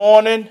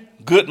Morning,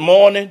 good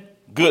morning,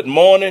 good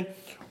morning.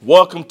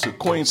 Welcome to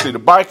Queen City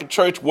Biker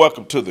Church.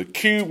 Welcome to the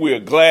Q. We're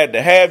glad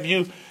to have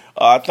you.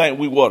 I think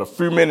we were a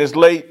few minutes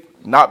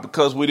late, not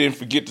because we didn't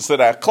forget to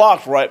set our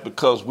clocks right,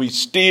 because we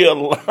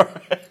still learn.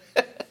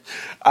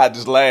 I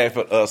just laugh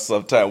at us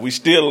sometimes. We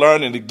still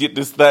learning to get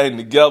this thing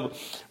together.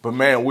 But,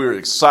 man, we're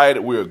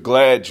excited. We're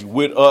glad you're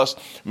with us.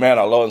 Man,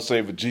 our Lord and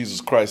Savior,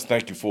 Jesus Christ,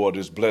 thank you for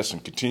this blessing.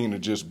 Continue to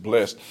just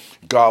bless.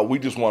 God, we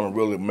just want to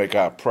really make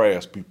our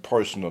prayers be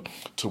personal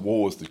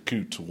towards the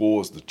Q,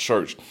 towards the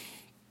church,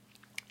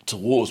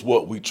 towards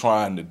what we're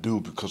trying to do,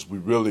 because we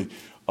really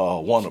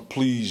want to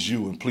please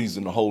you and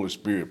pleasing the Holy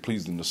Spirit,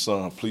 pleasing the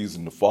Son,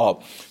 pleasing the Father.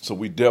 So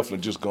we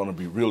definitely just going to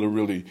be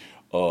really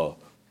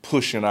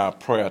pushing our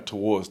prayer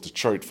towards the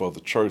church, for the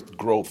church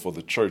growth, for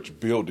the church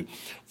building,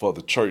 for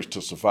the church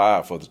to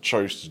survive, for the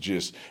church to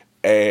just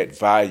add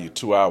value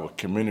to our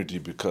community,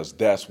 because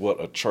that's what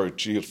a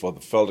church is, for the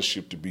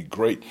fellowship to be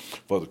great,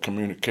 for the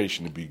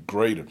communication to be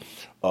greater,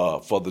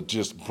 for the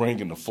just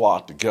bringing the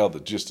flock together,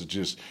 just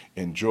to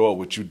enjoy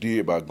what you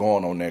did by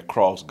going on that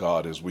cross,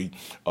 God. As we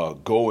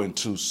go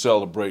into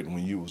celebrating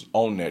when you was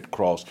on that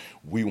cross,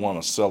 we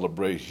want to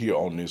celebrate here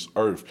on this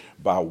earth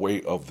by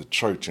way of the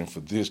church. And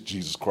for this,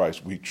 Jesus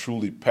Christ, we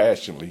truly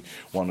passionately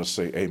want to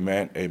say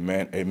amen,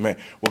 amen, amen.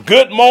 Well,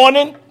 good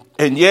morning.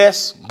 And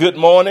yes, good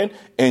morning.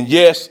 And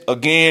yes,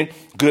 again,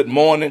 good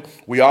morning.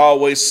 We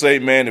always say,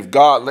 man, if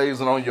God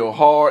lays it on your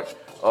heart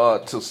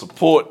to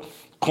support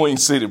Queen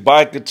City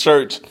Biker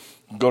Church,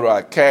 go to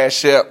our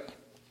Cash App,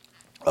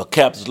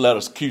 capital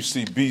letters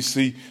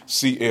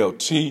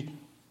QCBCCLT.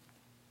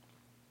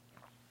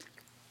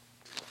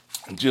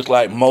 And just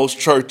like most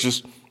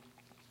churches,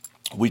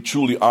 we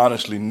truly,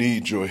 honestly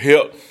need your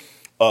help.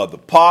 The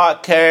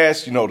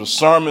podcast, the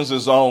sermons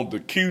is on the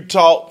Q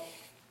Talk.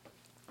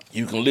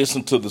 You can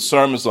listen to the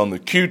sermons on the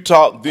Q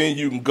Talk. Then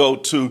you can go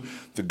to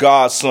the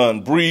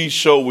Godson Breeze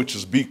Show, which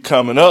is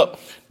coming up.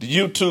 The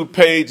YouTube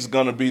page is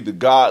going to be the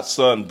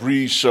Godson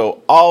Breeze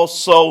Show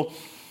also.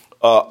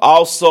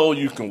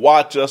 You can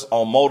watch us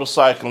on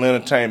Motorcycle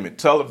Entertainment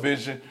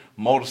Television.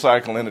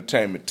 Motorcycle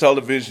Entertainment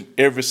Television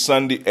every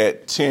Sunday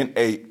at 10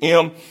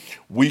 a.m.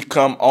 We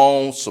come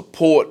on,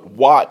 support,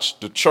 watch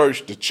the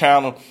church, the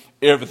channel,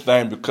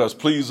 everything, because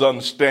please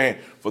understand,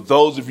 for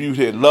those of you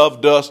that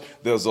loved us,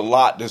 there's a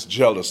lot that's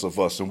jealous of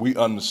us, and we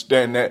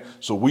understand that.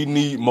 So we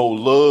need more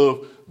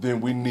love than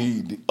we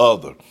need the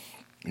other.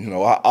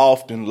 I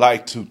often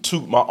like to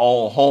toot my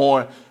own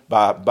horn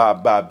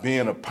by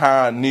being a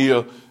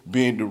pioneer,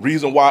 being the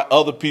reason why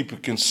other people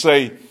can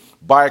say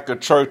biker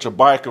church or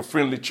biker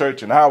friendly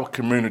church in our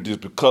community is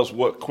because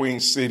what Queen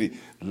City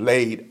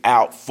laid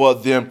out for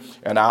them.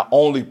 And our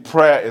only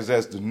prayer is,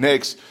 as the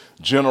next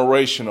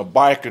generation of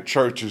biker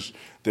churches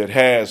that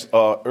has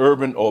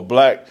urban or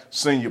black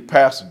senior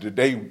pastors, that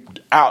they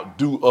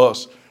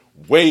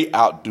way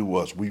outdo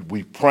us.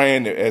 We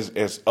praying that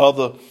as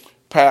other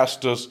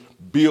pastors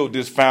build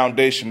this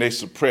foundation, they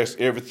suppress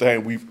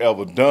everything we've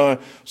ever done.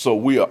 So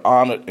we are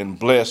honored and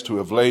blessed to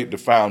have laid the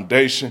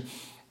foundation.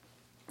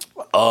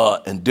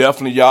 And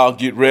definitely, y'all,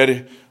 get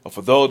ready.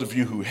 For those of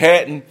you who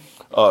hadn't,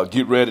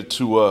 get ready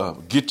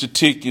to get your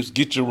tickets,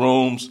 get your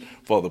rooms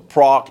for the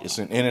PROC. It's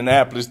in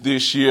Indianapolis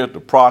this year.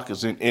 The PROC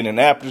is in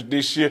Indianapolis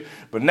this year.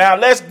 But now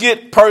let's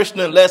get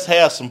personal. Let's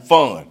have some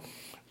fun.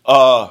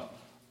 I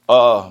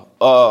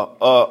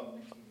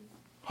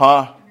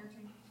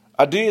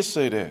did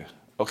say that.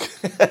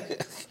 Okay.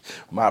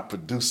 My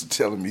producer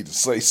telling me to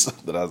say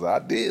something. I said, I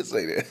did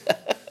say that.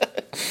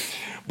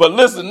 But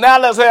listen, now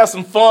let's have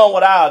some fun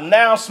with our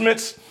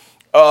announcements.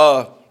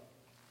 Y'all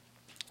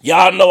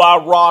know I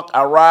rock,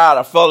 I ride,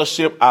 I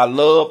fellowship, I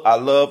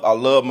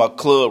love my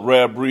club,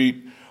 Rare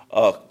Breed,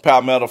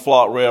 Palmetto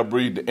Flock, Rare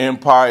Breed, the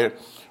Empire.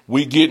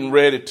 We getting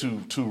ready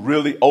to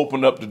really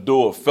open up the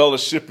door of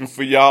fellowshipping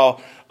for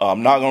y'all.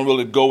 I'm not going to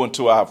really go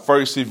into our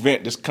first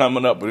event that's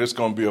coming up, but it's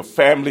going to be a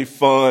family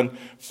fun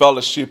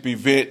fellowship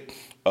event.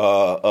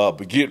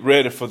 But get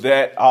ready for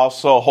that.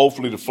 Also,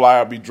 hopefully the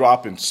flyer will be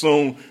dropping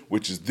soon,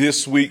 which is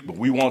this week. But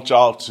we want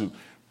y'all to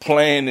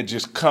plan to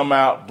just come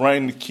out,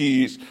 bring the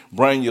kids,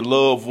 bring your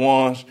loved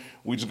ones.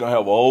 We just going to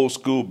have an old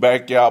school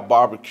backyard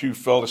barbecue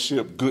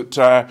fellowship, good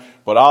time.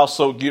 But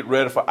also get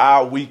ready for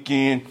our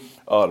weekend,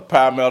 the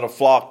Palmetto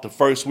Flock, the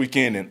first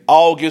weekend in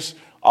August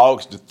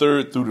the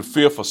 3rd through the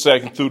 5th, or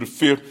 2nd through the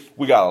 5th.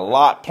 We got a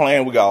lot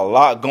planned. We got a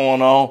lot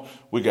going on.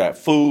 We got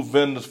food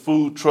vendors,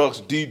 food trucks,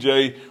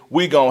 DJ.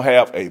 We going to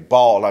have a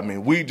ball. I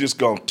mean, we just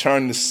going to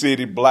turn the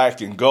city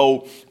black and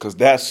gold, because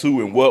that's who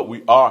and what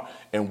we are.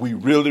 And we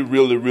really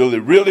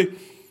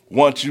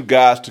want you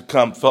guys to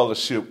come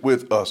fellowship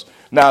with us.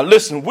 Now,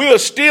 listen, we're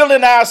still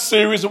in our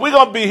series, and we're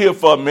going to be here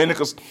for a minute,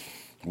 because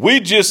we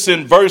just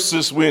in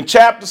verses. We're in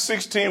chapter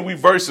 16. We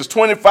verses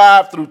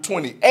 25 through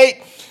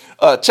 28.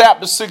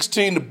 Chapter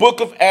 16, the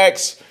book of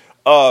Acts,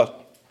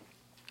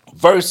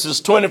 verses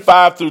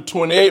 25 through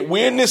 28.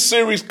 We're in this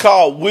series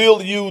called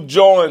Will You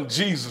Join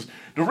Jesus?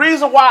 The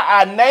reason why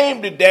I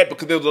named it that,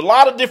 because there was a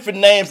lot of different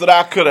names that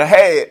I could have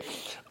had.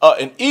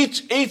 And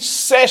each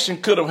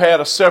session could have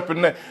had a separate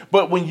name.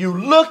 But when you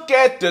look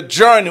at the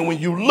journey, when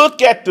you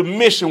look at the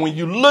mission, when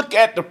you look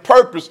at the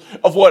purpose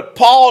of what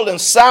Paul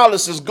and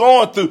Silas is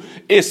going through,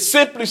 it's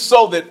simply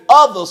so that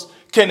others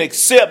can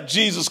accept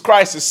Jesus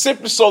Christ. It's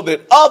simply so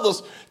that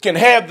others can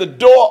have the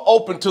door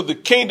open to the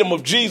kingdom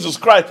of Jesus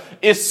Christ.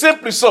 It's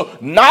simply so,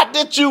 not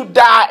that you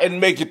die and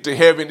make it to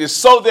heaven. It's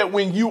so that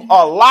when you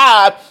are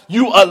alive,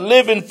 you are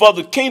living for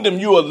the kingdom.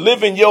 You are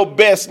living your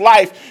best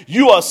life.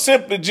 You are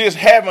simply just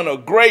having a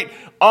great,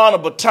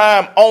 honorable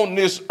time on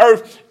this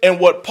earth. And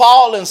what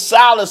Paul and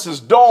Silas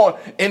is doing,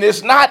 and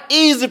it's not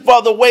easy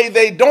for the way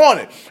they doing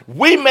it.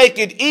 We make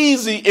it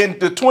easy in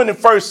the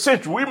 21st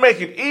century. We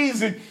make it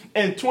easy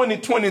in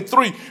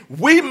 2023.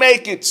 We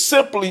make it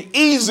simply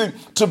easy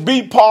to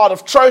be part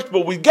of church,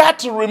 but we got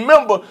to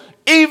remember,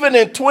 even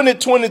in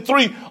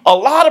 2023, a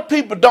lot of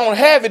people don't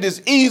have it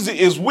as easy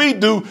as we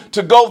do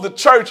to go to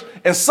church.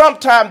 And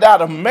sometimes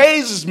that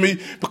amazes me,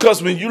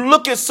 because when you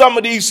look at some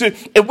of these,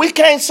 and we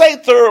can't say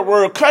third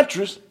world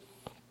countries,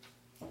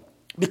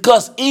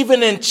 because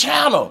even in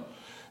China,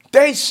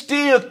 they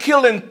still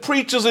killing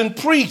preachers and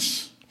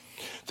priests.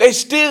 They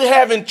still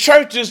having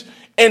churches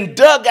and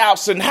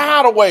dugouts and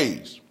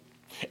hideaways.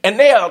 And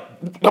they are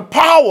the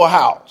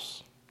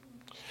powerhouse.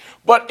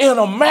 But in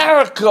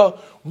America,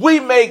 we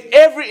make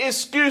every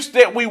excuse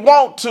that we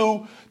want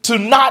to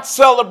not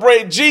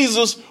celebrate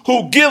Jesus,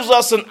 who gives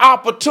us an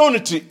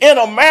opportunity. In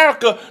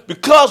America,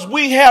 because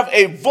we have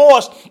a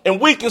voice and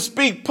we can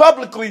speak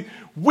publicly,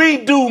 we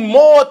do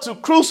more to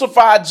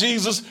crucify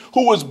Jesus,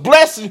 who is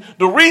blessing.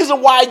 The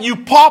reason why you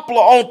popular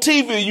on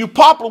TV, you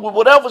popular with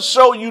whatever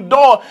show you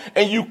doing,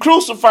 and you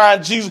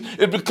crucifying Jesus,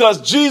 is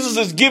because Jesus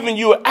is giving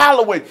you an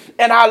alleyway.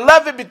 And I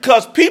love it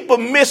because people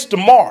miss the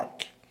mark.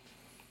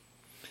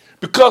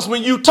 Because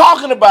when you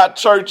talking about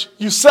church,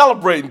 you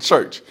celebrating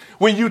church.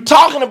 When you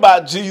talking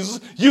about Jesus,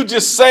 you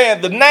just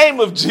saying the name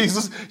of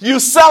Jesus,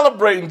 you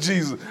celebrating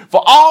Jesus.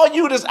 For all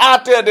you that's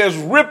out there that's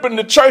ripping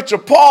the church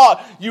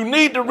apart, you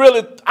need to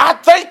really, I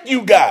thank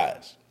you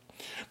guys,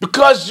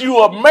 because you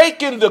are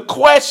making the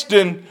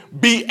question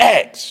be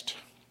asked.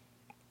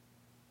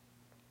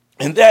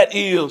 And that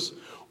is,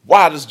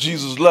 why does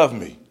Jesus love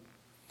me?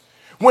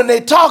 When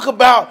they talk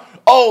about,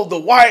 oh, the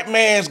white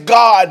man's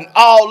God and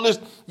all this,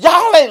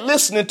 y'all ain't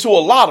listening to a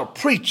lot of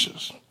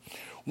preachers.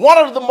 One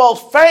of the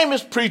most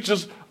famous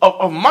preachers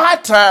of my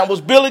time was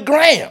Billy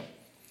Graham.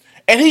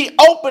 And he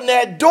opened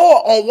that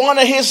door on one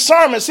of his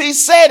sermons. He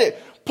said it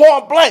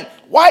point blank.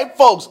 White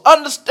folks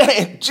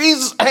understand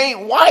Jesus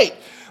ain't white.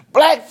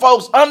 Black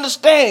folks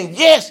understand,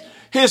 yes,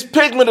 his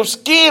pigment of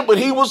skin, but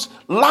he was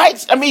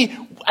light. I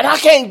mean, and I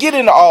can't get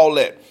into all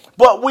that.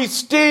 But we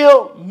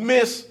still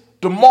miss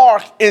the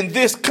mark in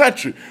this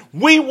country.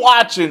 We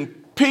watching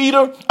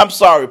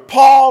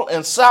Paul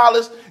and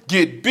Silas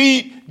get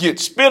beat, get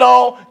spit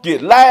on,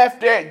 get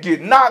laughed at,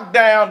 get knocked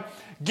down,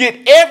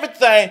 get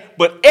everything,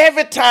 but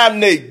every time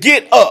they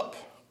get up,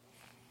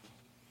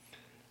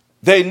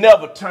 they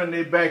never turn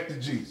their back to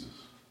Jesus.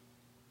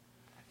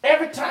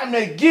 Every time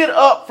they get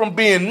up from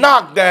being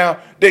knocked down,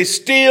 they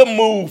still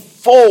move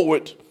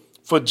forward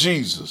for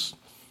Jesus.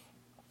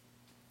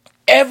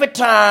 Every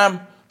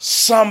time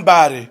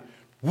somebody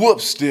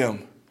whoops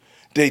them,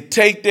 they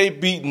take their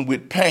beating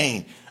with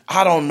pain.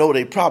 I don't know,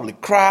 they probably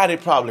cry, they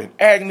probably in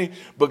agony,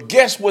 but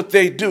guess what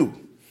they do?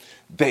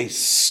 They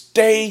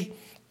stay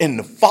in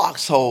the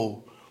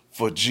foxhole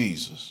for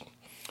Jesus.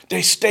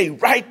 They stay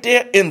right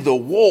there in the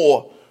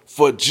war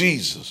for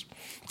Jesus.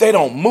 They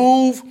don't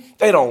move,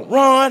 they don't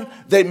run,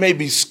 they may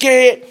be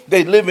scared,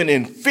 they living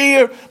in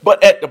fear,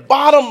 but at the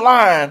bottom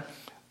line,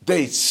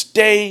 they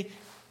stay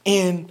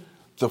in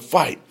the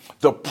fight.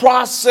 The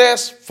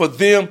process for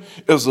them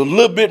is a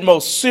little bit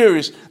more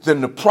serious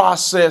than the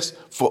process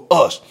for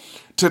us.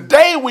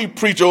 Today we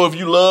preach, oh, if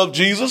you love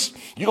Jesus,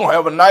 you're going to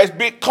have a nice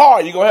big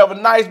car. You're going to have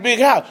a nice big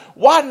house.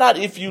 Why not,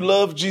 if you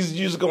love Jesus,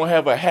 you're just going to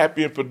have a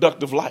happy and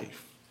productive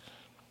life?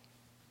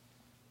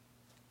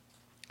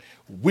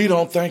 We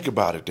don't think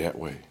about it that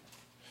way.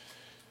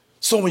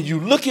 So when you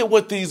look at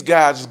what these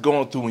guys are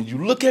going through, when you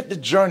look at the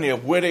journey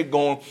of where they're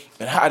going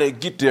and how they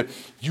get there,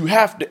 you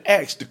have to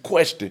ask the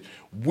question,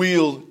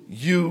 will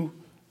you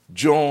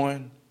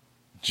join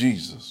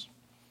Jesus?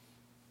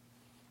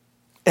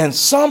 And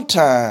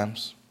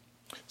sometimes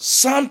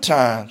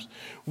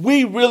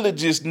we really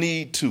just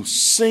need to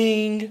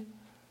sing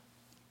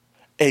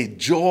a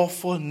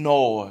joyful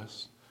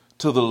noise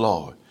to the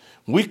Lord.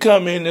 We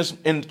come in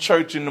the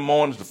church in the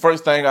mornings, the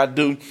first thing I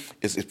do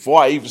is,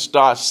 before I even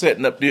start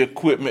setting up the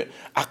equipment,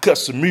 I cut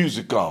some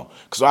music on,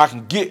 because I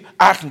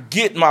can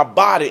get my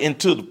body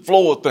into the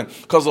flow of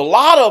things. Because a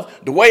lot of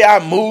the way I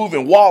move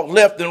and walk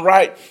left and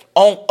right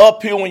on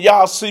up here when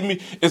y'all see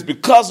me is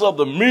because of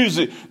the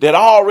music that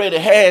already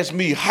has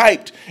me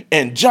hyped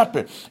and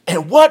jumping.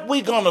 And what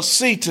we're gonna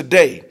see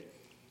today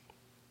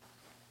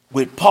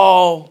with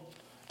Paul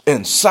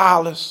and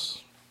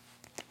Silas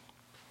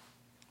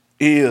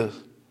is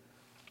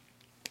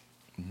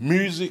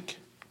music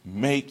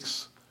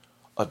makes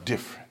a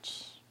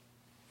difference.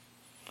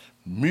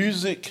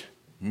 Music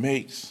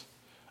makes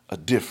a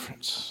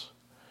difference.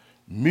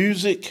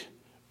 Music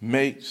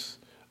makes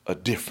a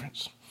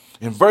difference.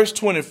 In verse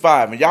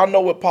 25, and y'all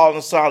know what Paul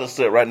and Silas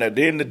said right now.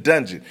 They're in the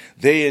dungeon.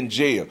 They're in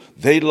jail.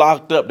 They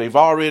locked up. They've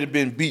already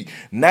been beat.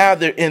 Now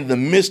they're in the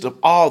midst of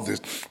all this.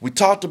 We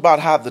talked about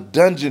how the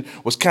dungeon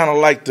was kind of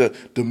like the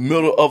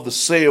middle of the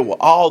cell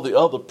where all the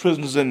other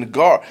prisoners in the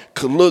guard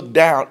could look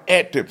down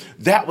at them.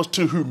 That was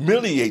to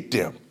humiliate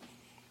them.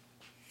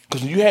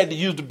 Because you had to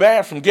use the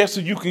bathroom, guess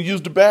who you can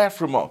use the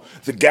bathroom on?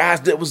 The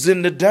guys that was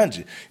in the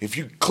dungeon. If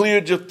you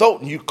cleared your throat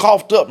and you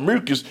coughed up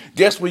mucus,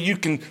 guess where you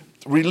can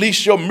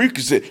release your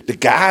mucus at? The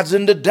guys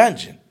in the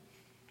dungeon.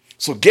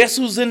 So guess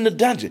who's in the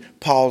dungeon?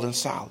 Paul and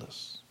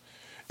Silas.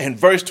 And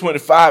verse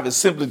 25, it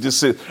simply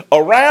just says,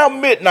 around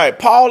midnight,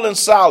 Paul and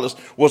Silas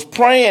was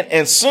praying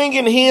and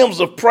singing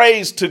hymns of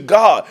praise to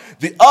God.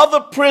 The other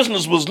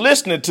prisoners was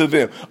listening to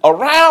them.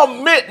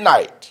 Around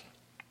midnight,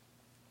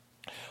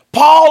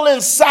 Paul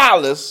and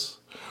Silas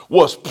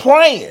was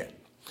praying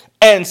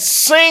and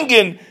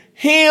singing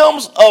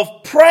hymns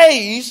of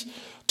praise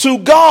to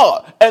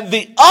God. And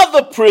the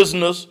other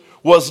prisoners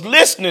was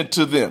listening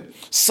to them.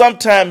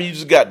 Sometimes you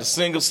just got to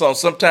sing a song.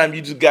 Sometimes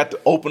you just got to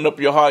open up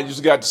your heart. You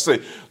just got to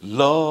say,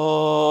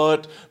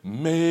 Lord,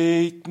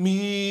 make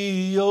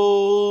me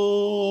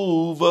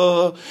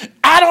over.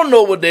 I don't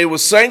know what they were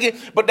singing,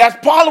 but that's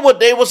probably what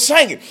they were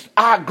singing.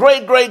 Our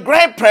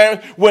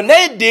great-great-grandparents, when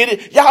they did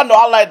it, y'all know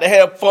I like to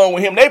have fun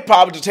with him. They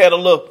probably just had a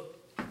little,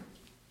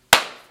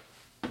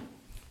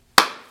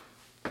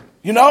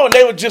 and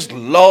they were just,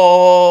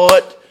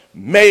 Lord,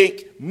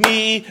 make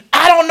me.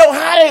 I don't know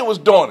how they was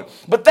doing it,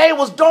 but they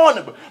was doing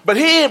it. But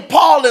here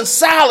Paul and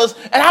Silas,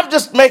 and I'm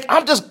just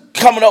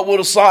coming up with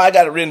a song. I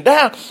got it written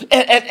down.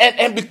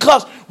 And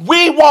because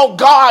we want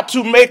God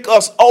to make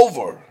us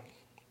over.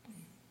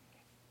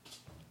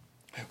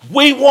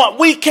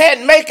 We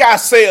can't make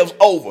ourselves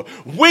over.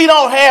 We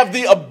don't have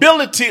the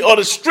ability or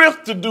the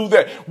strength to do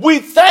that. We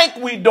think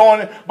we're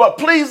doing it, but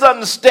please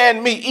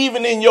understand me,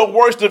 even in your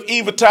worst of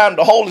evil time,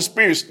 the Holy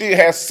Spirit still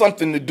has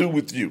something to do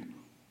with you.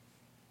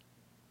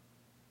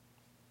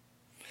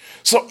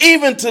 So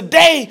even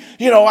today,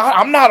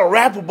 I'm not a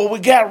rapper, but we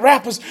got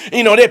rappers,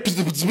 they doing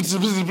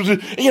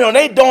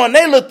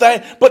their little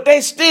thing, but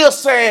they still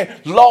saying,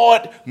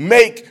 Lord,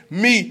 make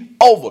me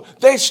over.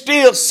 They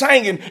still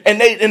singing, and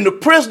the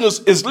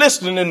prisoners is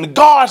listening, and the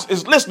guards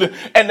is listening,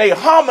 and they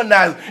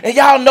harmonizing. And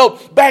y'all know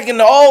back in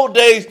the old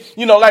days,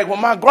 like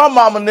when my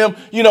grandmama and them,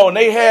 and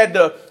they had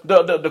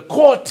the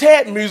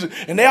quartet music,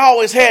 and they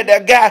always had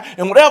that guy,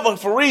 and whatever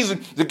for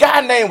reason, the guy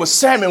name was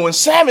Sammy. When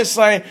Sammy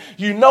sang,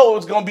 it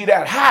was gonna be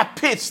that high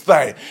pitched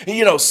thing.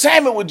 And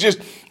Sammy would just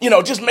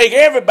make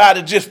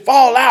everybody just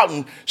fall out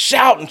and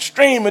shout and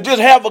scream and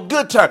just have a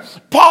good time.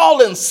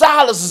 Paul and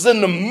Silas is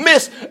in the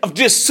midst of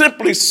just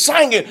simply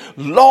singing,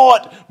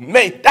 Lord,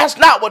 that's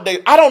not what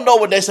I don't know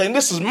what they're saying.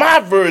 This is my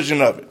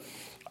version of it.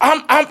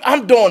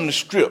 I'm doing the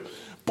script.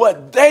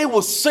 But they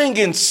were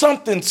singing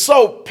something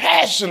so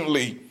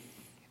passionately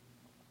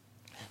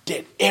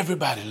that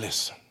everybody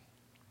listened.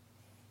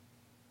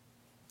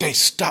 They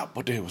stopped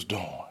what they was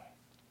doing.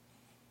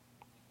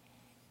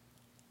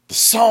 The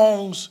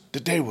songs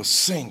that they were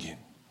singing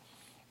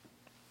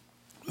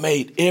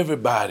made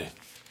everybody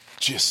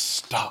just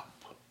stop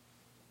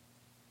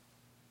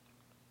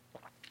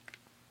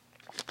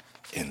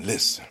and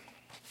listen.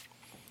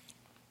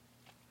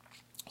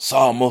 It's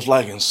almost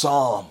like in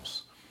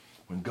Psalms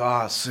when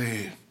God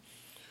said,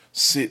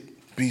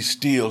 sit, be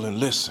still, and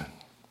listen.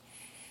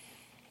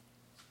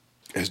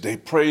 As they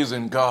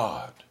praising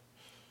God,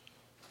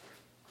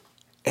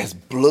 as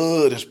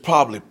blood is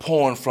probably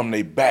pouring from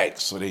their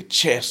backs or their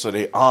chests or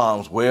their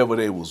arms, wherever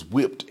they was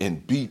whipped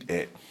and beat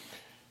at.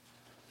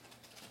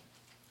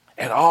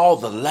 And all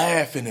the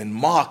laughing and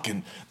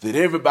mocking that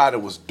everybody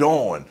was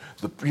doing.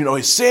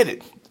 He said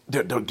it.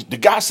 The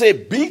guy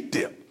said, beat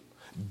them.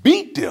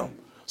 Beat them.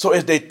 So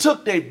as they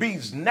took their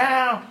beats,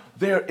 now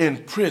they're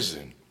in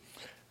prison.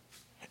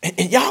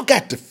 And y'all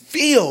got to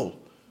feel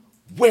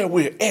where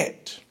we're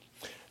at.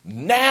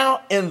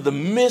 Now in the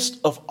midst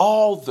of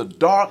all the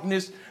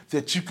darkness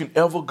that you can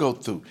ever go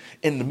through,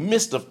 in the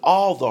midst of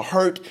all the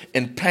hurt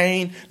and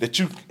pain that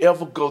you can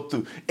ever go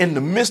through, in the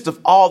midst of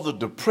all the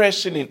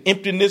depression and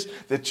emptiness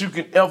that you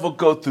can ever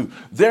go through,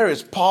 there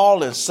is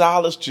Paul and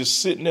Silas just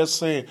sitting there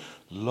saying,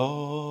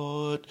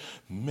 Lord,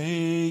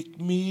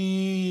 make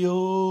me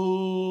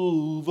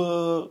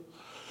over.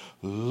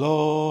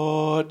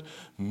 Lord,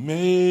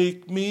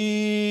 make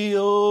me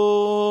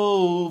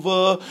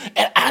over.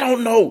 And I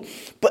don't know,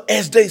 but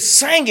as they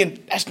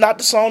singing, that's not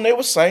the song they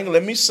were singing.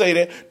 Let me say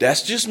that.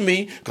 That's just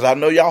me, because I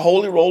know y'all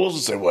holy rollers will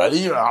say, well,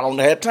 I don't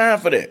have time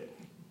for that.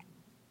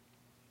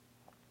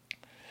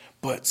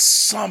 But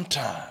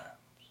sometimes,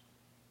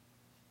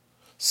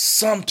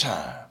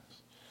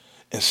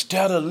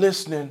 instead of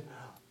listening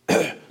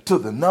to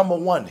the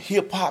 #1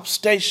 hip-hop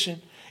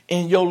station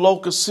in your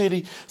local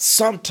city,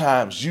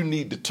 sometimes you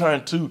need to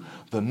turn to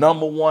the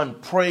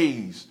 #1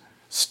 praise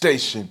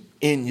station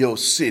in your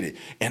city.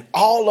 And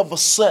all of a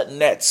sudden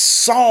that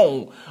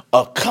song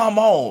come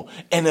on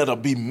and it'll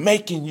be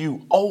making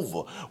you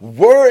over.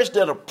 Words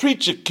that a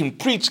preacher can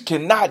preach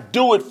cannot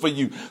do it for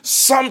you.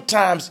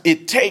 Sometimes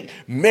it takes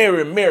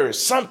Mary Mary.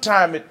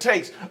 Sometimes it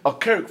takes a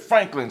Kirk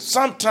Franklin.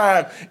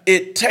 Sometimes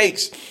it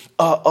takes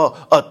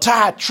a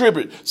Ty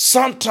Tribbett.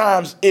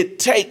 Sometimes it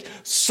takes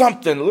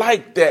something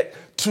like that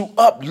to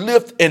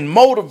uplift and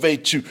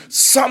motivate you.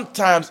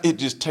 Sometimes it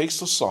just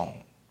takes a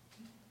song.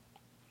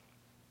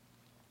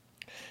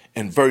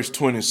 In verse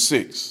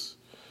 26,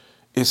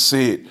 it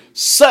said,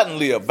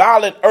 suddenly a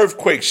violent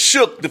earthquake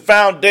shook the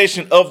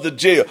foundation of the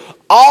jail.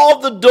 All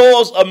the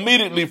doors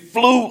immediately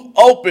flew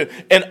open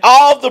and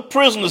all the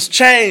prisoners'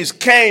 chains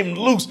came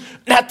loose.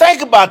 Now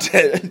think about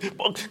that.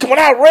 When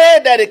I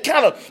read that,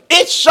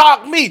 it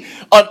shocked me.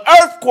 An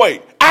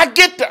earthquake. I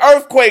get the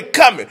earthquake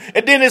coming.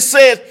 And then it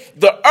says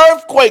the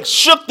earthquake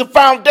shook the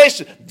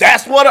foundation.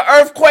 That's what an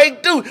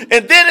earthquake do.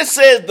 And then it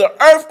says the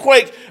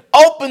earthquake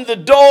opened the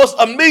doors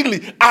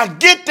immediately. I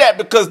get that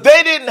because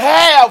they didn't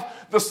have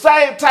the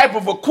same type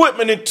of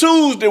equipment and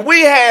tools that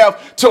we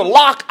have to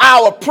lock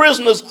our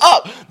prisoners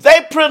up.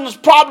 Their prisoners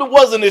probably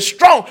wasn't as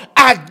strong.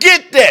 I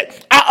get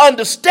that. I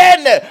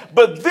understand that.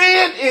 But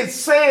then it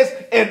says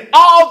in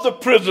all the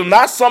prisoners,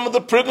 not some of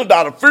the prisoners,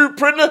 not a few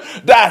prisoners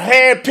that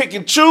hand pick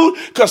and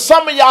choose, because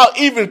some of y'all,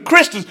 even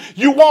Christians,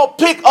 you won't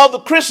pick other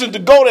Christians to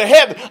go to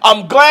heaven.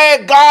 I'm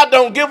glad God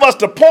don't give us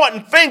the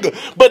pointing finger.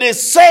 But it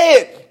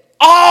said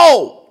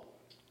all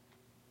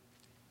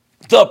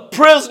the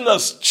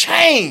prisoners'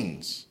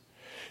 chains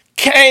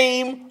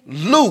came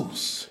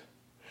loose,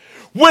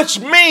 which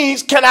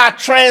means, can I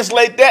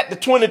translate that to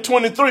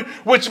 2023?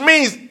 Which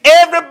means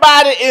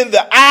everybody in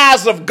the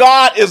eyes of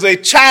God is a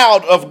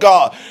child of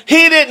God.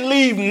 He didn't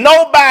leave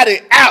nobody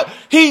out.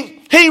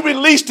 He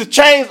released the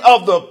chains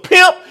of the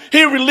pimp.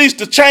 He released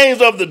the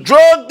chains of the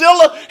drug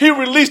dealer. He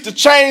released the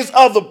chains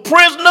of the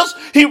prisoners.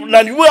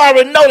 Now we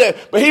already know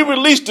that, but he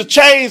released the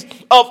chains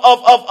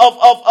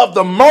of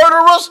the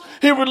murderers.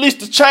 He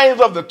released the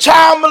chains of the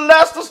child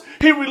molesters.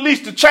 He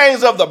released the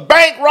chains of the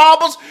bank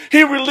robbers.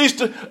 He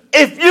released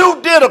if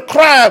you did a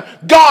crime,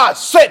 God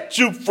set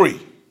you free.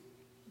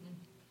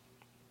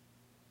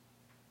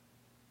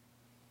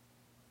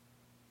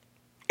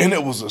 And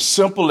it was as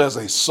simple as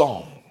a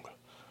song.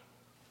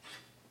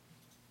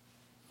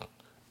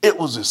 It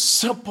was as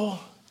simple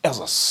as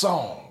a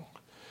song.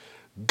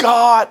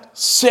 God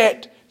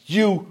set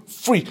you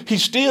free.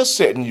 He's still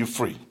setting you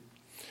free.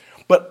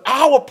 But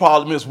our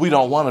problem is we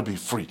don't want to be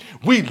free.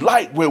 We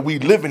like where we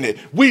living at.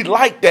 We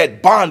like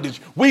that bondage.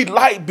 We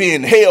like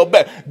being held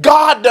back.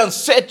 God done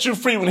set you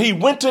free when he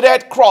went to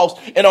that cross,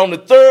 and on the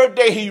third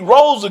day he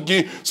rose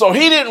again. So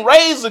he didn't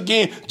raise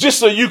again just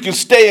so you can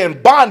stay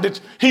in bondage.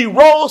 He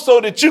rose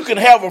so that you can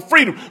have a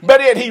freedom. But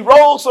then he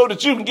rose so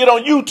that you can get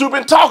on YouTube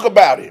and talk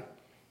about it.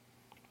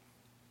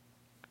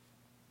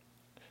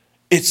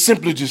 It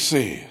simply just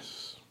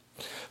says,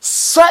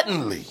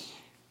 suddenly,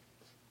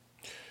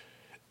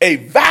 a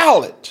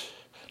violent,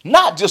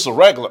 not just a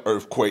regular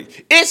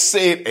earthquake, it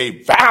said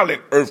a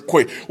violent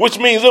earthquake, which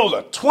means it was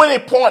a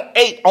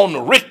 20.8 on the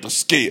Richter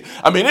scale.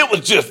 I mean, it was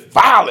just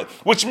violent,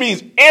 which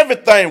means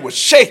everything was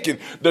shaking.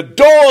 The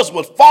doors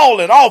were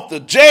falling off the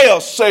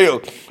jail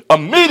cell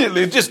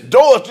immediately, just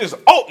doors just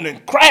opening,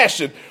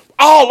 crashing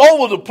all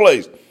over the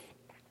place.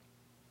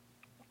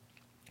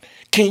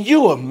 Can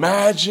you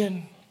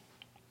imagine?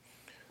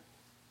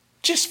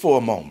 Just for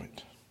a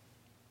moment,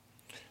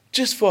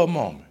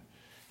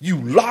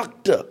 you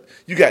locked up,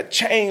 you got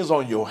chains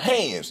on your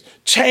hands,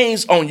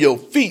 chains on your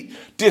feet,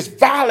 this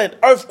violent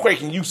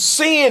earthquake, and you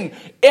seeing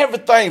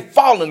everything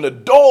falling, the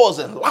doors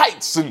and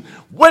lights and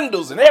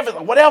windows and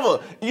everything,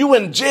 whatever, you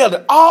in jail,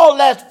 and all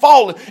that's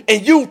falling,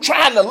 and you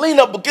trying to lean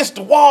up against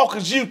the wall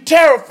because you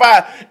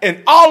terrified,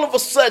 and all of a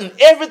sudden,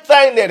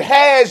 everything that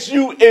has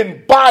you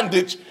in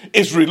bondage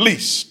is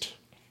released.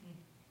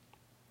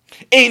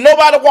 Ain't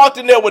nobody walked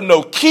in there with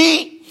no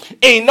key.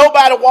 Ain't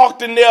nobody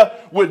walked in there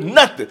with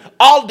nothing.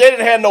 They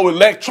didn't have no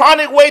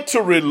electronic way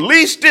to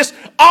release this.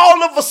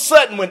 All of a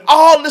sudden, when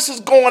all this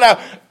is going out,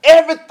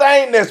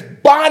 everything that's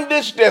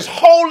bondage, that's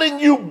holding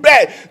you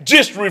back,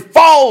 just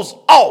falls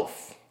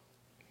off.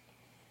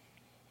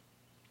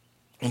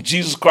 When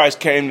Jesus Christ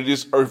came to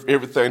this earth,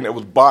 everything that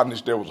was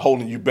bondage that was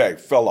holding you back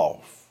fell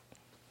off.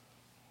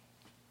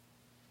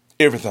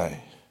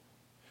 Everything.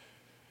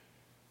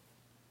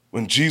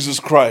 When Jesus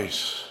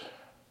Christ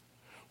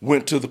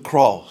went to the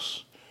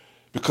cross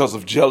because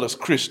of jealous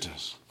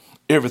Christians,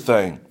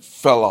 everything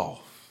fell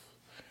off.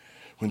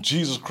 When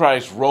Jesus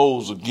Christ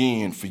rose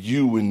again for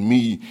you and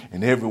me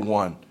and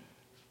everyone,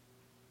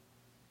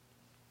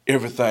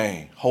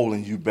 everything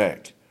holding you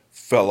back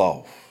fell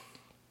off.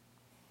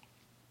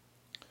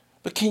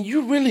 But can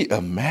you really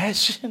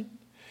imagine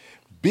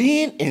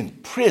being in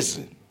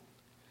prison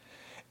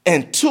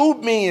and 2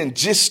 men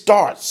just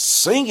start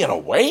singing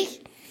away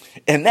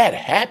and that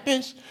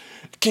happens?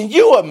 Can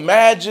you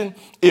imagine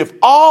if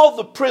all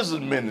the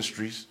prison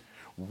ministries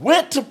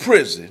went to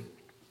prison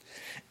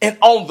and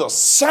on the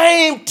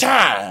same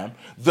time,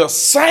 the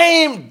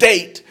same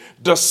date,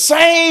 the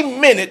same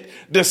minute,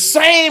 the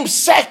same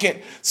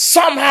second,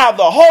 somehow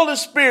the Holy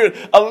Spirit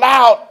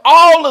allowed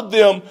all of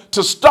them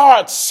to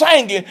start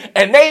singing,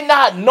 and they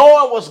not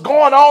knowing what's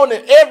going on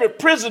in every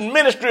prison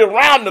ministry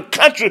around the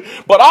country,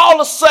 but all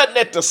of a sudden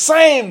at the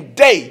same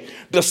day,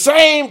 the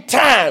same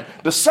time,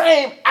 the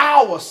same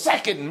hour,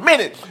 second,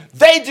 minute,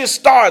 they just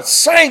start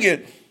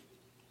singing,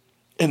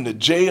 and the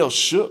jail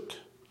shook.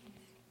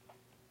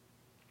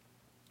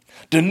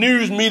 The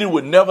news media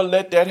would never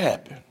let that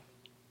happen.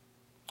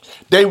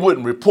 They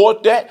wouldn't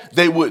report that.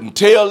 They wouldn't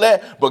tell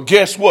that. But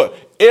guess what?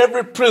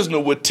 Every prisoner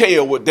would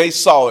tell what they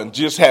saw and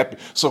just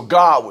happened. So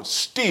God would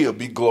still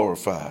be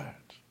glorified.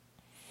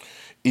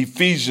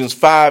 Ephesians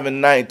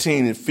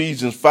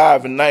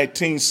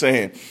 5:19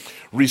 saying,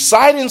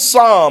 reciting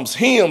psalms,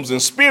 hymns,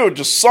 and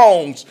spiritual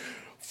songs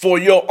for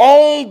your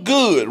own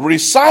good.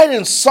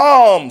 Reciting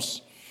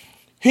psalms,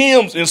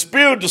 hymns, and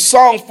spiritual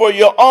songs for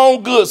your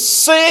own good.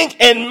 Sing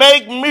and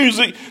make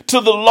music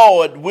to the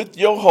Lord with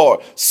your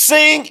heart.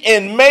 Sing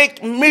and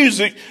make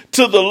music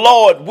to the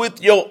Lord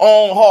with your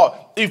own heart.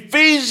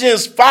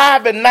 Ephesians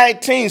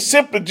 5:19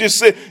 simply just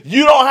said,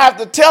 you don't have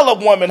to tell a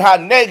woman how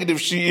negative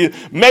she is.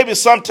 Maybe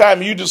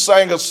sometime you just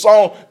sang a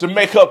song to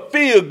make her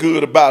feel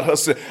good about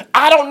herself.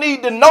 I don't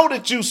need to know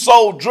that you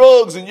sold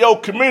drugs in your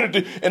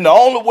community and the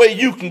only way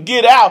you can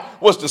get out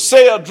was to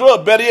sell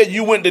drugs. Better yet,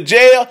 you went to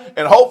jail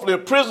and hopefully a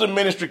prison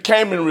ministry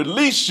came and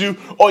released you,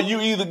 or you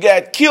either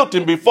got killed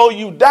and before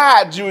you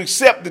died, you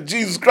accepted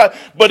Jesus Christ.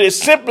 But it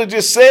simply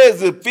just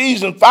says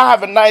Ephesians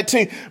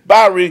 5:19,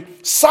 by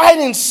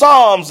reciting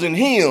psalms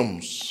and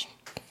hymns,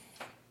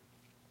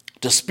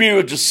 the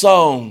spiritual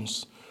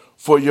songs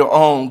for your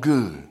own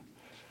good.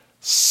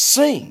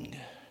 Sing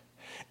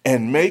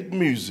and make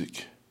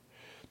music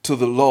to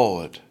the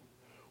Lord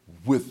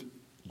with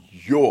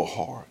your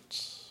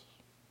hearts.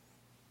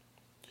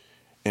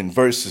 In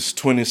verses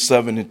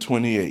 27 and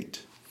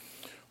 28,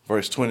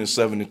 verse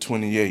 27 and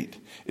 28,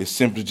 it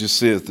simply just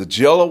says the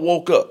jailer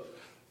woke up.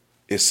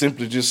 It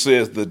simply just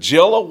says the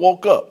jailer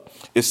woke up.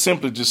 It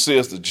simply just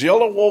says the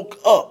jailer woke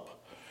up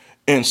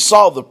and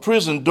saw the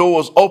prison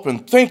doors open,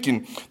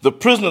 thinking the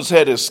prisoners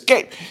had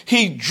escaped.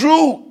 He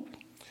drew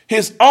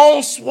his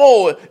own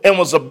sword and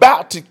was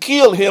about to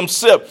kill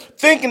himself,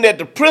 thinking that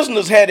the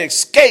prisoners had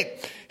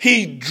escaped.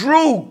 He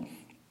drew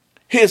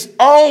his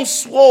own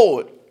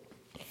sword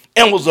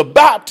and was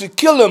about to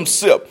kill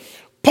himself.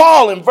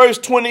 Paul in verse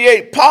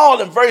 28,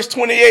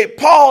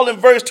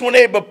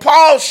 but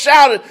Paul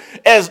shouted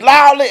as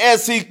loudly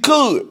as he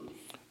could,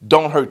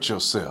 don't hurt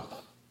yourself.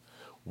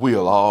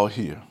 We'll all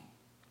hear.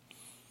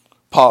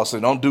 Paul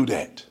said, don't do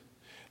that.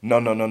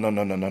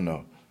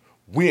 No.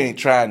 We ain't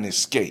trying to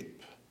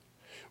escape.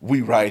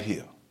 We right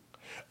here.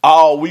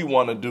 All we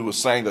want to do is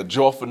sing a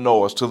joyful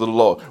noise to the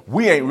Lord.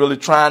 We ain't really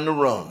trying to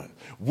run.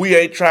 We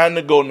ain't trying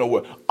to go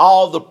nowhere.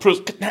 All the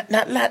prisoners.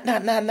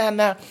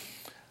 Now.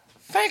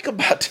 Think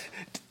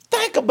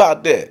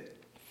about that.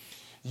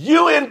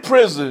 You in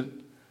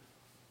prison,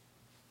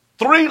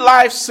 3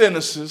 life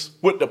sentences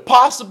with the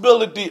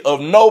possibility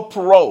of no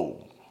parole.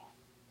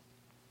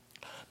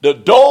 The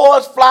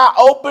doors fly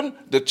open,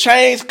 the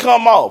chains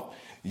come off.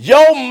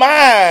 Your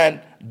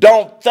mind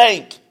don't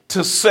think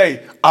to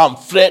say, I'm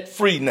flat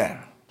free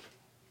now.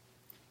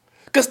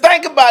 Because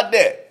think about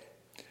that.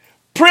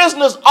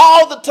 Prisoners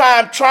all the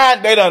time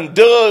they done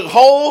dug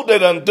holes, they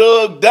done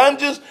dug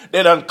dungeons,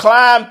 they done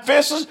climbed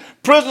fences.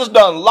 Prisoners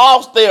done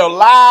lost their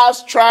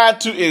lives trying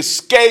to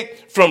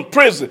escape from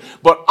prison.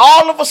 But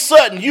all of a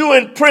sudden, you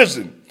in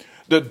prison,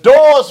 the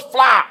doors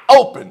fly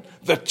open,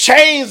 the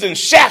chains and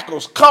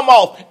shackles come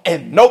off,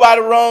 and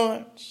nobody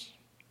runs.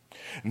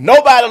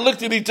 Nobody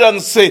looked at each other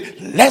and said,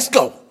 let's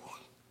go.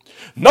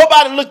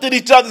 Nobody looked at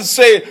each other and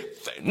said,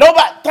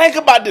 think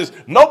about this.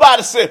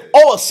 Nobody said,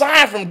 a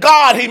sign from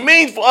God, he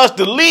means for us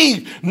to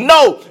leave.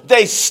 No,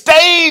 they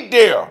stayed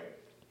there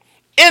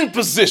in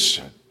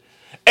position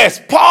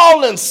as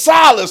Paul and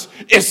Silas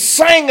is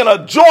singing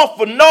a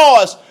joyful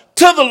noise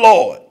to the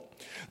Lord.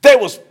 They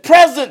was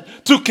present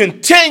to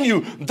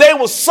continue. They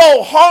were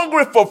so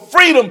hungry for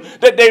freedom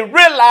that they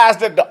realized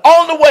that the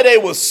only way they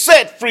were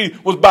set free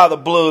was by the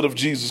blood of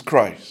Jesus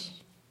Christ.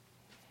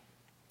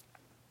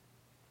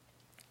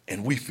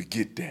 And we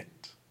forget that.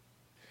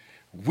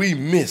 We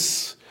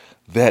miss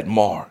that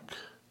mark.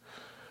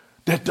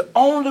 That the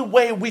only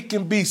way we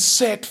can be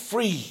set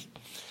free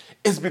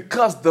is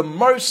because the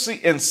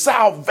mercy and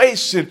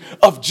salvation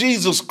of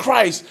Jesus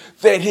Christ,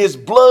 that his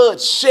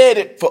blood shed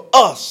it for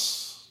us.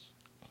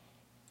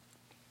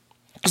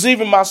 Because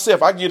even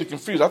myself, I get it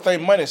confused. I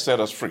think money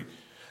set us free.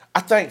 I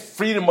think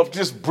freedom of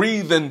just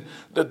breathing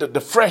the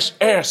fresh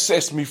air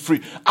sets me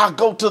free. I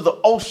go to the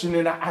ocean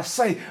and I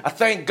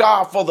thank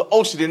God for the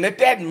ocean. And at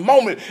that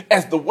moment,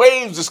 as the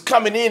waves is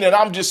coming in and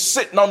I'm just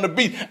sitting on the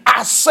beach,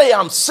 I say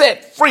I'm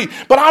set free.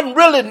 But I'm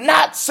really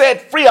not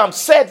set free. I'm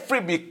set free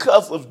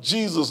because of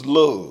Jesus'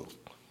 love.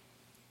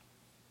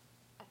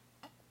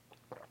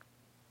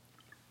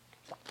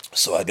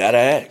 So I got to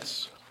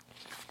ask,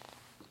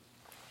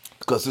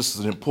 because this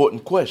is an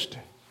important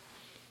question.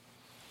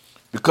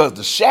 Because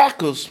the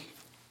shackles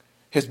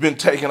has been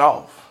taken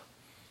off.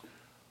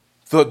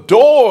 The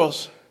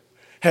doors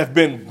have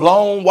been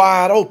blown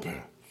wide open.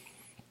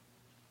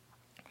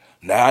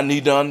 Now I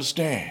need to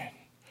understand.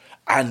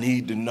 I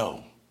need to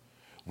know.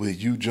 Will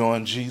you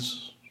join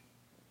Jesus?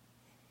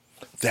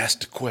 That's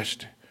the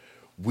question.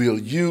 Will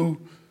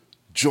you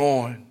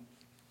join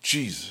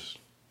Jesus?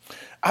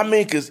 I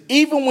mean, because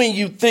even when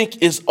you think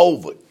it's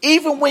over,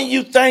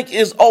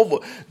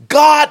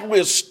 God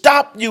will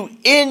stop you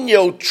in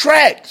your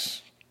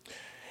tracks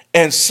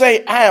and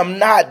say, I am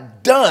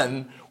not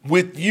done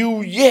with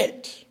you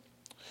yet.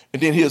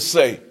 And then he'll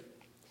say,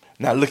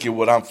 now look at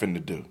what I'm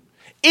finna do.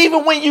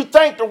 Even when you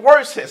think the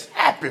worst has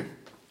happened,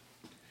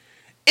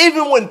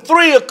 even when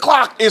 3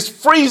 o'clock is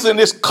freezing,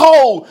 it's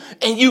cold,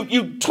 and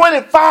you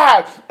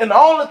 25, and the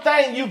only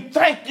thing you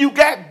think you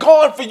got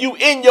going for you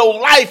in your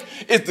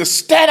life is to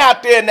stand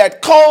out there in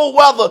that cold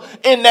weather,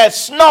 in that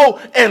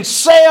snow, and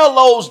sell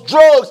those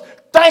drugs,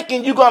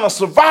 thinking you're going to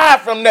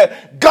survive from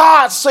that.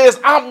 God says,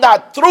 I'm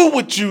not through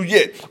with you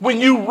yet. When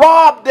you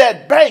robbed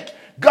that bank,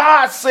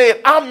 God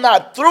said, I'm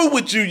not through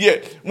with you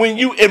yet. When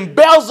you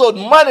embezzled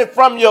money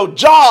from your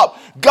job,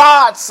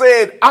 God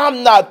said,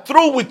 I'm not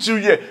through with you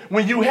yet.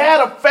 When you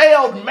had a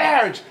failed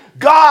marriage,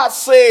 God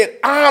said,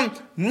 I'm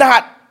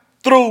not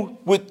through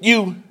with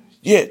you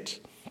yet.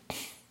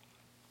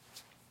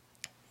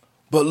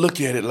 But look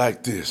at it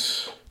like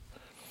this.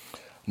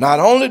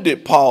 Not only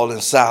did Paul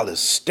and Silas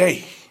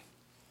stay,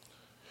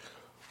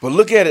 but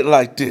look at it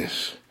like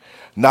this.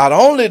 Not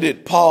only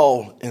did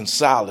Paul and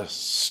Silas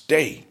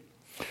stay,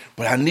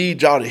 but I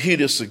need y'all to hear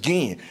this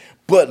again.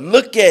 But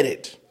look at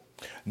it.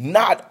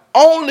 Not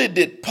only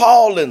did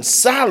Paul and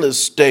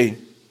Silas stay,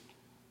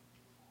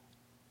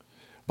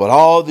 but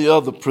all the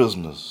other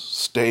prisoners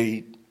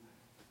stayed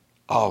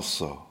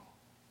also.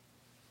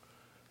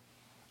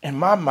 In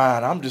my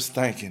mind, I'm just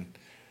thinking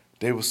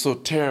they were so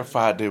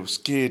terrified they were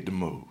scared to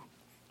move.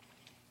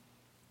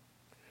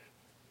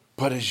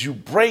 But as you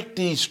break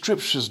these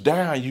scriptures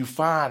down, you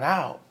find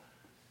out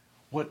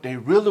what they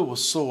really were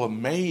so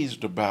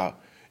amazed about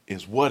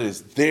is what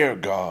is their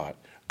God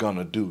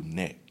gonna do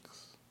next.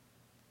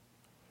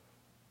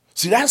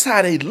 See, that's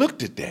how they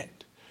looked at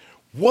that.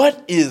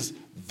 What is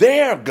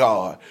their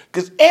God?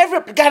 Because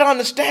everybody got to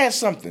understand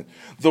something.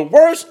 The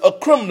worst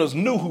of criminals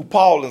knew who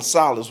Paul and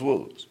Silas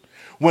was.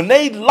 When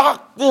they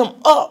locked them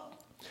up,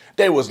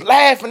 they was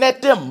laughing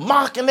at them,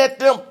 mocking at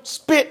them,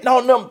 spitting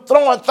on them,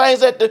 throwing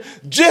things at them,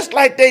 just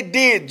like they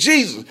did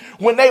Jesus.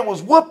 When they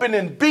was whooping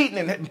and beating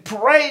and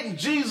parading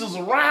Jesus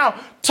around,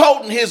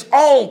 toting his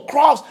own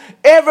cross,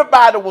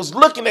 everybody was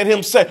looking at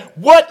him saying,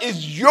 what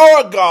is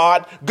your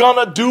God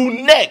gonna do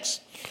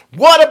next?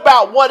 What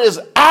about what is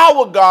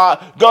our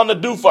God gonna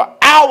do for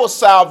our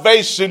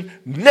salvation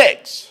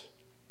next?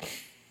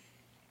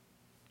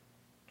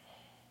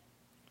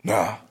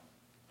 Now,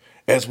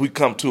 as we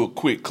come to a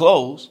quick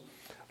close,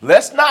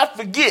 let's not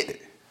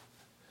forget,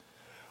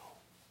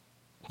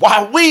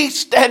 while we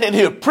standing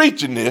here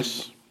preaching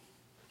this,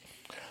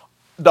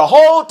 the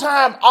whole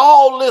time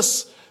all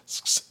this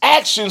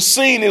action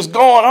scene is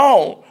going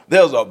on,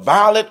 there's a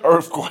violent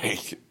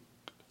earthquake.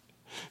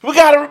 We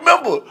got to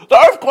remember,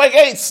 the earthquake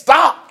ain't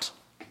stopped.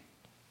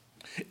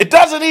 It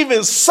doesn't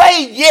even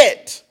say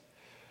yet,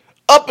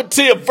 up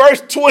until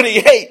verse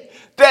 28,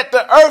 that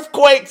the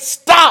earthquake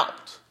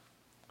stopped.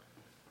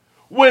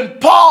 When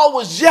Paul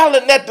was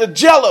yelling at the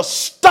jailer,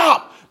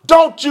 stop,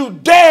 don't you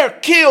dare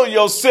kill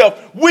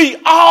yourself. We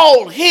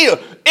all here.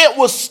 It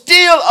was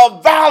still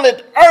a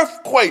violent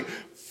earthquake.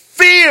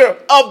 Fear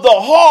of the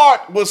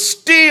heart was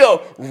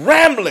still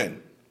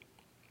rambling.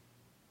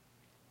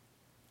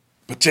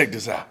 But check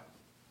this out.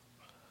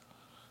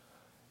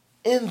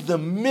 In the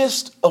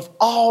midst of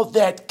all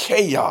that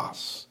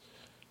chaos,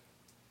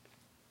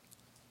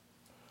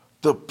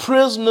 the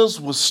prisoners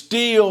were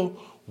still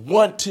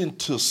wanting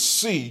to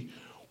see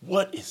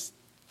what is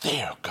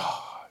their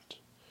God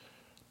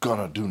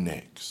gonna do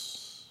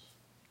next.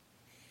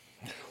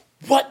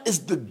 What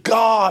is the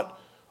God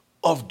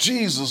of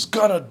Jesus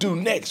gonna do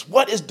next?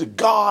 What is the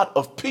God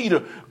of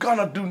Peter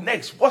gonna do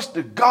next? What's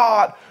the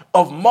God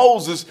of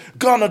Moses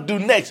gonna do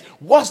next?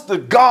 What's the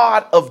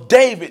God of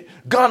David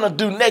gonna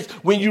do next?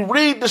 When you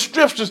read the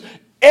scriptures,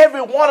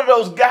 every one of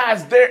those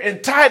guys, their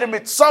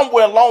entitlement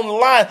somewhere along the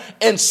line,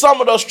 and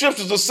some of those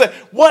scriptures will say,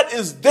 what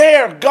is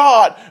their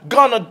God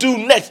gonna do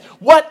next?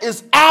 What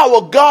is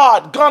our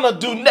God gonna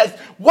do next?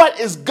 What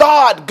is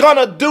God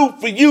gonna do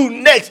for you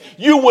next?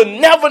 You will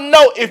never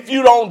know if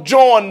you don't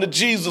join the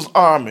Jesus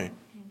army.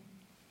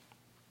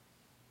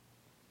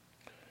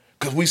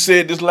 Because we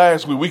said this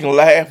last week, we can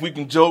laugh, we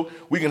can joke,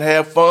 we can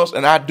have fun,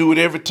 and I do it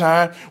every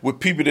time with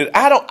people that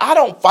I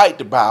don't fight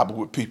the Bible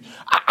with people.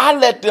 I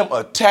let them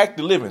attack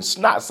the living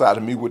snots out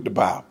of me with the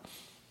Bible.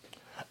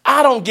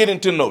 I don't get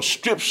into no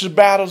scripture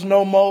battles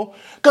no more,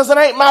 because it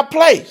ain't my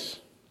place.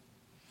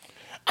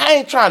 I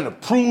ain't trying to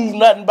prove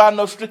nothing by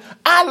no scripture.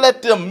 I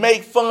let them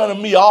make fun of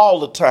me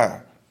all the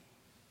time.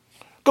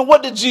 Because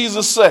what did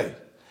Jesus say?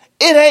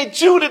 It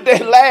ain't you that they're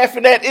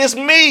laughing at, it's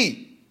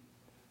me.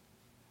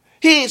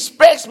 He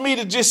expects me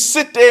to just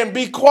sit there and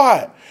be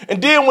quiet.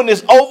 And then when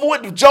it's over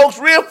with, the joke's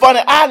real funny,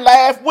 I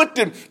laugh with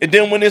them. And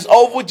then when it's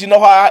over with, you know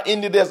how I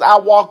ended as I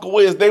walk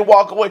away, as they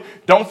walk away.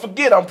 Don't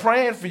forget, I'm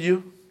praying for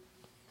you.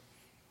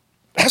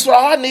 That's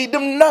what I need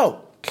them to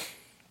know.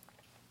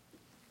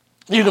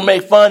 You can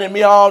make fun of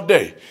me all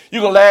day.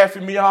 You can laugh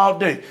at me all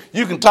day.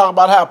 You can talk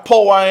about how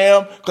poor I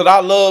am because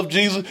I love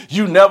Jesus.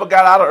 You never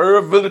got out of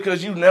Earlville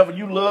because you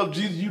love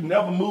Jesus. You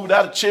never moved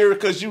out of Cherry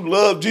because you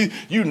love Jesus.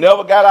 You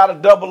never got out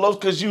of Double Oaks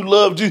because you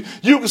love Jesus.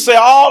 You can say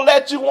all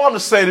that you want to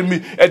say to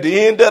me. At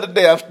the end of the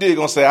day, I'm still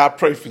going to say, I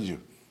pray for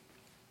you.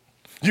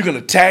 You can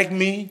attack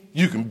me.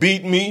 You can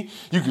beat me.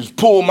 You can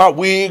pull my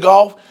wig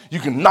off.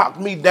 You can knock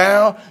me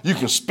down. You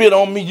can spit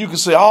on me. You can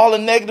say all the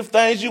negative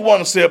things you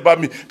want to say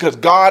about me because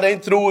God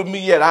ain't through with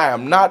me yet. I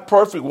am not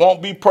perfect,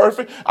 won't be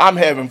perfect. I'm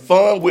having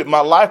fun with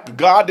my life.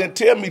 God didn't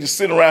tell me to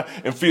sit around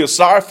and feel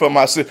sorry for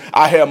myself.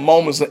 I have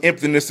moments of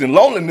emptiness and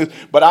loneliness,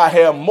 but I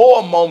have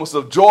more moments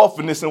of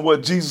joyfulness in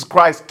what Jesus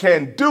Christ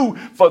can do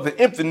for the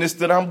emptiness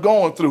that I'm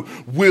going through.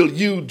 Will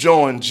you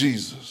join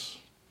Jesus?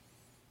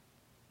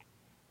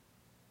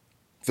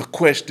 The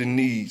question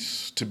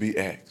needs to be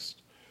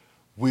asked.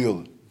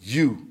 Will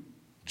you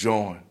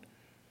join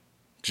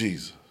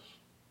Jesus?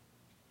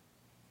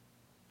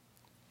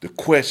 The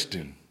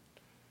question,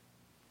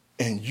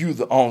 and you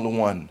the only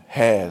one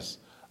has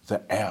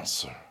the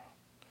answer.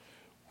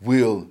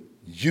 Will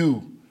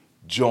you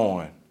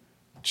join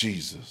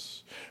Jesus?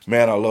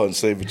 Man, our Lord and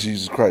Savior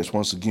Jesus Christ,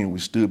 once again, we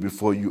stood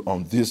before you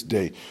on this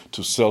day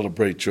to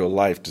celebrate your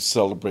life, to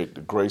celebrate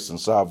the grace and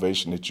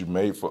salvation that you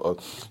made for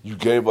us. You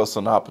gave us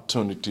an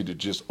opportunity to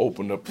just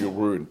open up your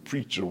word and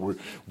preach your word.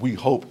 We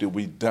hope that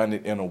we've done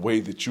it in a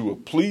way that you are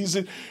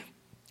pleasing.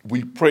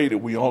 We pray that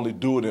we only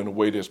do it in a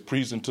way that's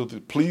pleasing to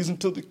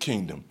the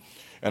kingdom.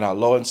 And our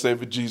Lord and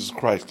Savior Jesus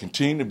Christ,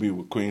 continue to be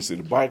with Queen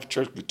City Bible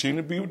Church,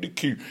 continue to be with the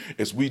Q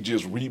as we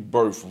just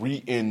rebirth,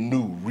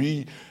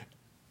 reinvent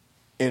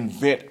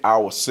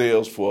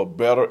ourselves for a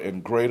better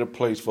and greater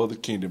place for the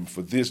kingdom.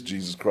 For this,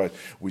 Jesus Christ,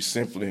 we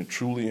simply and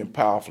truly and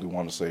powerfully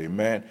want to say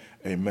amen,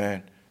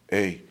 amen,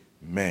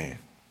 amen.